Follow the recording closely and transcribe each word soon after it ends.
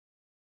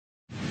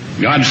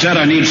God said,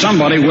 I need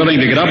somebody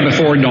willing to get up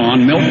before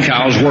dawn, milk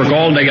cows, work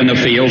all day in the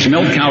fields,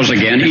 milk cows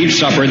again, eat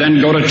supper,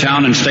 then go to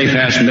town and stay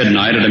past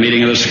midnight at a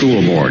meeting of the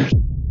school board.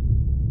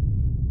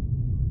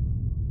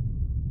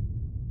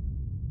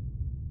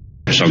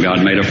 So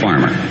God made a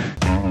farmer.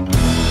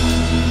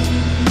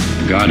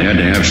 God had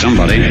to have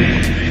somebody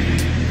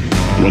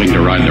willing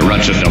to ride the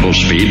ruts at double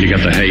speed to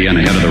get the hay in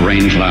ahead of the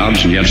rain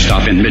clouds and yet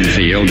stop in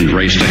midfield and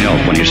race to help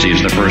when he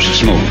sees the first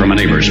smoke from a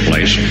neighbor's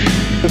place.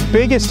 The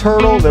biggest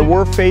hurdle that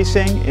we're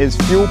facing is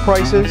fuel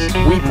prices.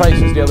 Wheat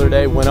prices the other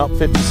day went up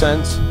 50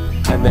 cents,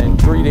 and then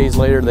 3 days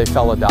later they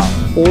fell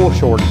 $1. Oil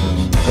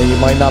shortages, and you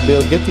might not be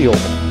able to get the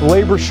oil.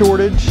 Labor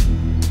shortage,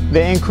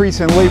 the increase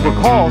in labor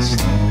cost,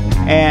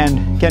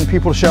 and getting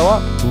people to show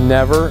up.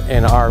 Never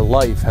in our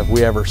life have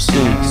we ever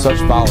seen such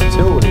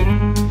volatility.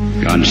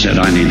 God said,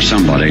 I need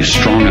somebody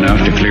strong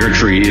enough to clear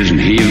trees and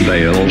heave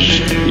bales,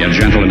 yet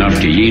gentle enough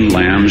to yean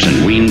lambs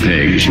and wean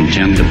pigs and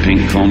tend the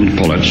pink-combed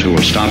pullets, who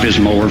will stop his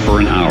mower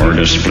for an hour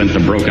to splint the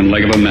broken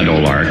leg of a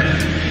meadowlark.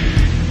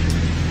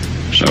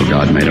 So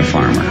God made a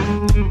farmer.